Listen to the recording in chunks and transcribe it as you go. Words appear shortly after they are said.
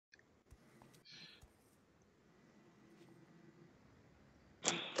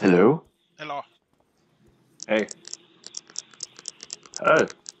Hello? Hello. Hey. Hi.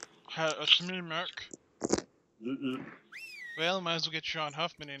 Hi, it's me, Mark. Well, might as well get Sean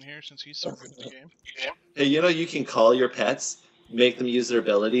Huffman in here since he's so good at the game. Hey, you know you can call your pets, make them use their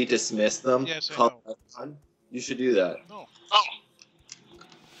ability, dismiss them, Yes, I call know. them on. You should do that. No.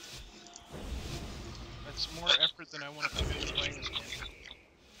 That's more effort than I want to put into playing this game.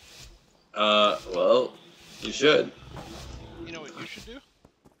 Well, you should. You know what you should do?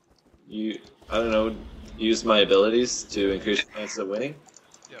 I don't know, use my abilities to increase the chances of winning?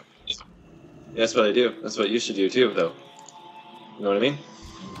 Yep. That's what I do. That's what you should do too, though. You know what I mean?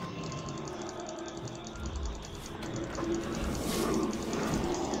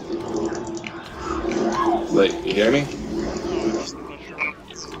 Wait, you hear me? No, I'm not sure. I'm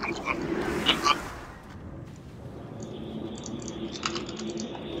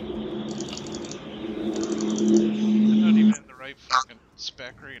not even in the right fucking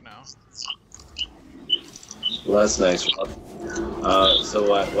spec right now. Well, that's nice, Rob. So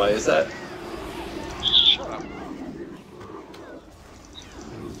why is that? Shut up.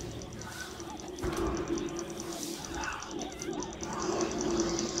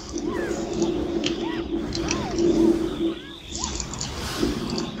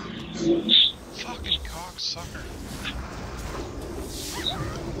 Fucking cocksucker.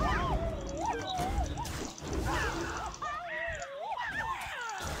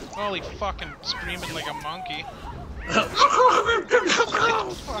 Holy fucking screaming like a monkey. Fuck,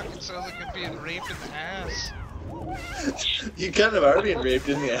 it sounds like I'm being raped in the ass. You kind of are being raped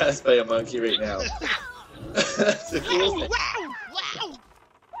in the ass by a monkey right now. That's the cool thing.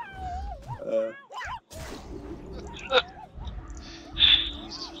 Wow!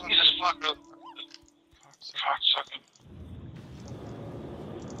 Jesus fucking cocksucker.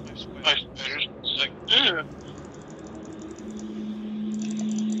 My spider's like,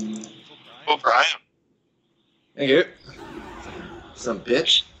 O'Brien. Thank you. Some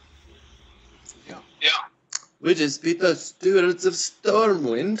bitch. Yeah. We just beat the stewards of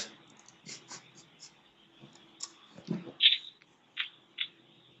Stormwind.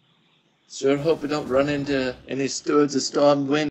 Sure hope we don't run into any stewards of Stormwind.